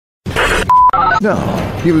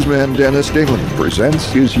Now, newsman Dennis Daly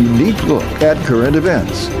presents his unique look at current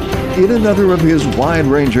events in another of his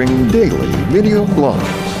wide-ranging daily video blogs.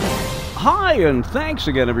 Hi, and thanks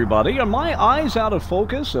again, everybody. Are my eyes out of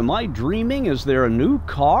focus? Am I dreaming? Is there a new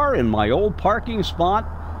car in my old parking spot?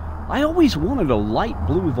 I always wanted a light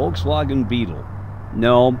blue Volkswagen Beetle.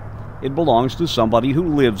 No, it belongs to somebody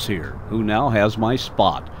who lives here, who now has my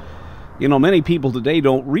spot. You know, many people today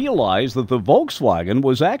don't realize that the Volkswagen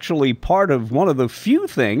was actually part of one of the few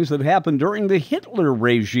things that happened during the Hitler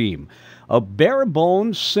regime. A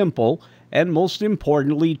bare-bones, simple, and most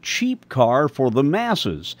importantly, cheap car for the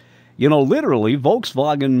masses. You know, literally,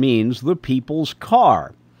 Volkswagen means the people's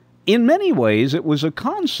car. In many ways, it was a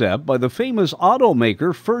concept by the famous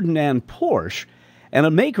automaker Ferdinand Porsche and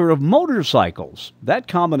a maker of motorcycles. That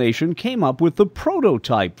combination came up with the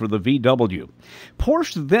prototype for the VW.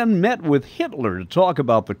 Porsche then met with Hitler to talk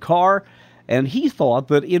about the car, and he thought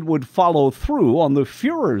that it would follow through on the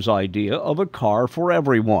Führer's idea of a car for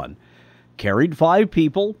everyone. Carried 5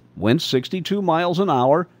 people, went 62 miles an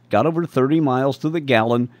hour, got over 30 miles to the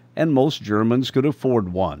gallon, and most Germans could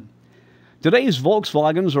afford one. Today's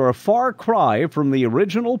Volkswagens are a far cry from the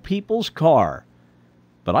original people's car,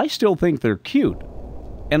 but I still think they're cute.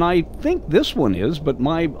 And I think this one is, but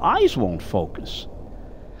my eyes won't focus.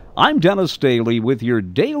 I'm Dennis Daly with your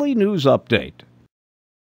Daily News Update.